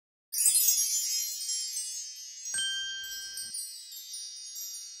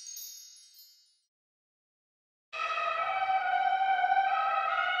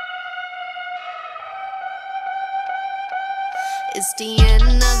It's the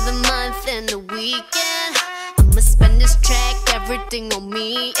end of the month and the weekend. I'ma spend this track, everything on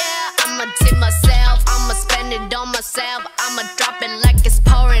me, yeah. I'ma tip myself, I'ma spend it on myself. I'ma drop it like it's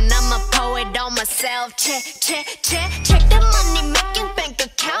pouring, I'ma pour it on myself. Check the money making bank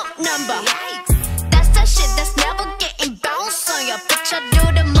account number. That's that shit that's never getting bounced on your bitch. I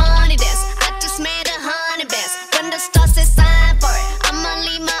do the money dance, I just made 100 bands. When the stars say sign for it, I'ma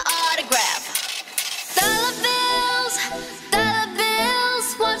leave my autograph. Dollar bills,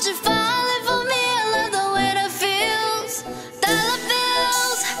 won't you falling for me? I love the way that feels. Dollar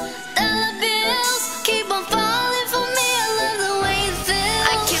bills, keep on falling for me. I love the way it feels.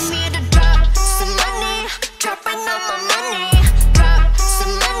 I came here to drop some money, dropping all my money. Drop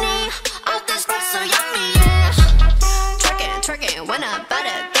some money, all this stuff so yummy, yeah. Twerking when I buy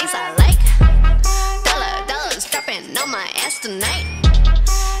the things I like. Dollars dropping on my ass tonight.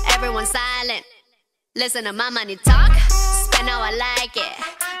 Everyone silent, listen to my money talk. Spend how I like it.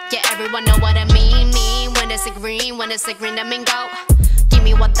 Yeah, everyone know what I mean. When it's a green, that mean go. Give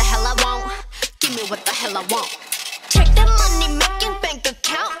me what the hell I want. Give me what the hell I want. Check the money making bank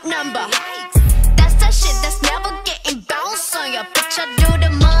account number. That's that shit that's never getting bounced on your bitch. I do the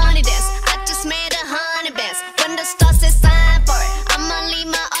money dance, I just made 100 bands. When the stars say sign for it, I'ma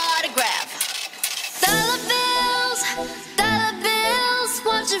leave my autograph. Dollar bills,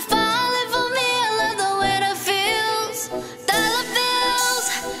 won't you falling for me? I love the way that feels. Dollar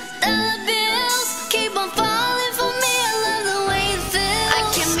bills, keep on falling for me. I love the way it feels. I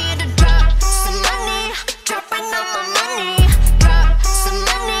came here to drop some money, dropping all my money. Drop some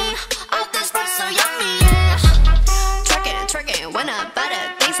money, all this stuff so yummy, yeah. Twerking when I buy the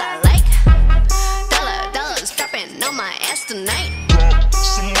things I like. Dollars dropping on my ass tonight. Drop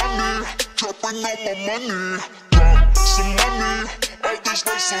some money, dropping all my money. Drop some money, all this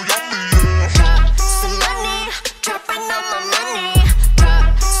stuff so yummy, yeah. Drop some money, dropping all my money.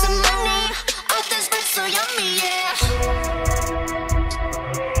 Drop some money, all this stuff so yummy, yeah.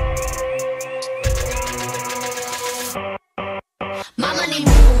 My money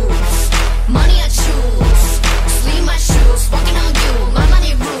moves, money I choose. Sleeve my shoes, walking on you. My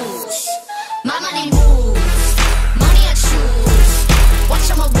money rules, my money moves, money I choose. Watch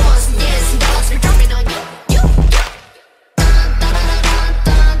out my walls, yes, dollars be dropping on you.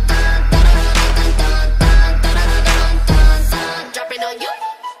 Dropping on you.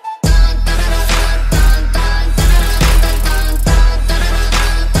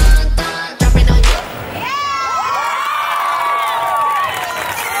 Dropping on you.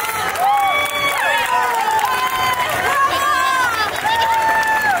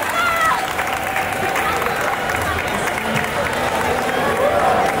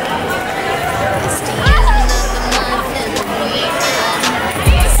 It's the end of the month and the weekend.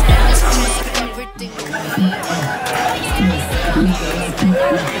 Spend this track, everything on me.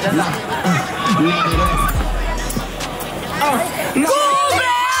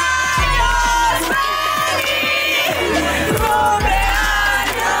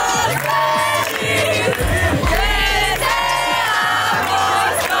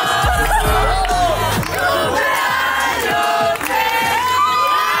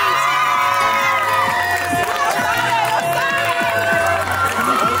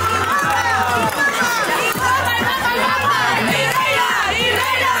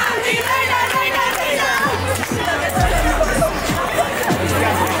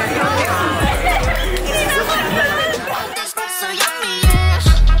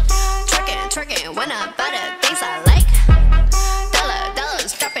 Twerking when I buy the things I like.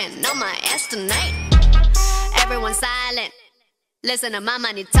 Dollars dropping on my ass tonight. Everyone silent, listen to my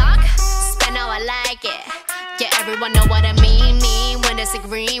money talk. Spend how I like it. Yeah, everyone know what I mean. When it's a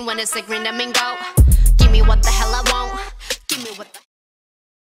green, that mean go. Give me what the hell I want. Give me what the